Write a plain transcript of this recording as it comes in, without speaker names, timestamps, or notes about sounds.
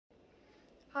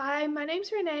Hi, my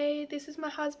name's Renee. This is my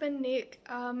husband Nick.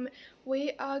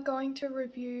 We are going to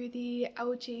review the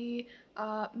LG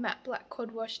Matte Black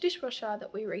QuadWash Dishwasher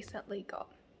that we recently got.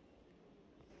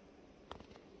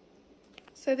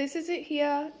 So this is it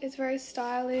here. It's very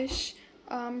stylish.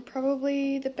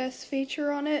 Probably the best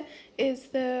feature on it is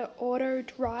the auto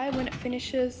dry. When it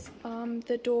finishes,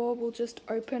 the door will just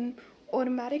open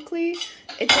automatically.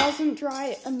 It doesn't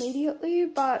dry immediately,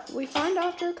 but we find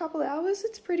after a couple of hours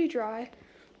it's pretty dry.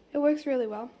 It works really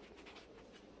well.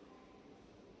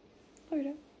 Look at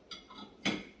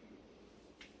it.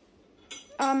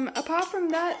 Apart from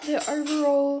that, the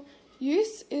overall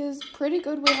use is pretty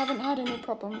good. We haven't had any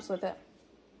problems with it.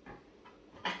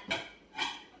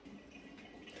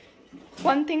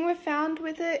 One thing we've found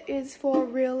with it is for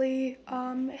really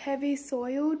heavy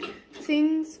soiled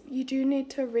things, you do need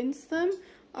to rinse them,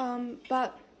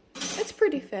 but it's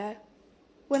pretty fair.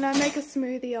 When I make a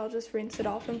smoothie, I'll just rinse it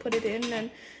off and put it in,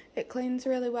 and it cleans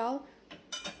really well.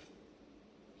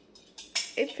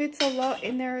 It fits a lot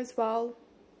in there as well.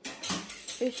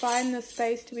 We find the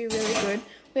space to be really good.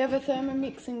 We have a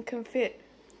Thermomix and can fit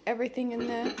everything in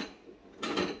there.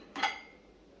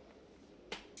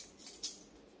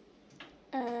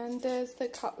 And there's the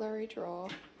cutlery drawer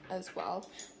as well.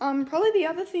 Probably the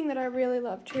other thing that I really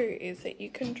love too is that you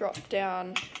can drop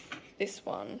down this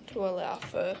one to allow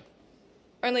for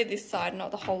only this side, not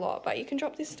the whole lot, but you can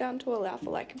drop this down to allow for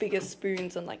like bigger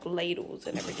spoons and like ladles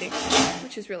and everything,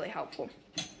 which is really helpful.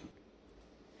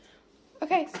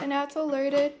 Okay, so now it's all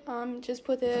loaded. Just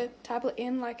put the tablet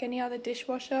in like any other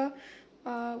dishwasher,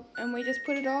 and we just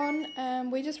put it on,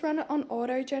 and we just run it on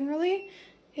auto generally.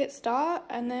 Hit start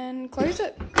and then close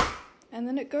it, and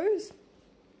then it goes.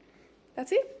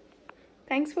 That's it.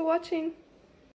 Thanks for watching.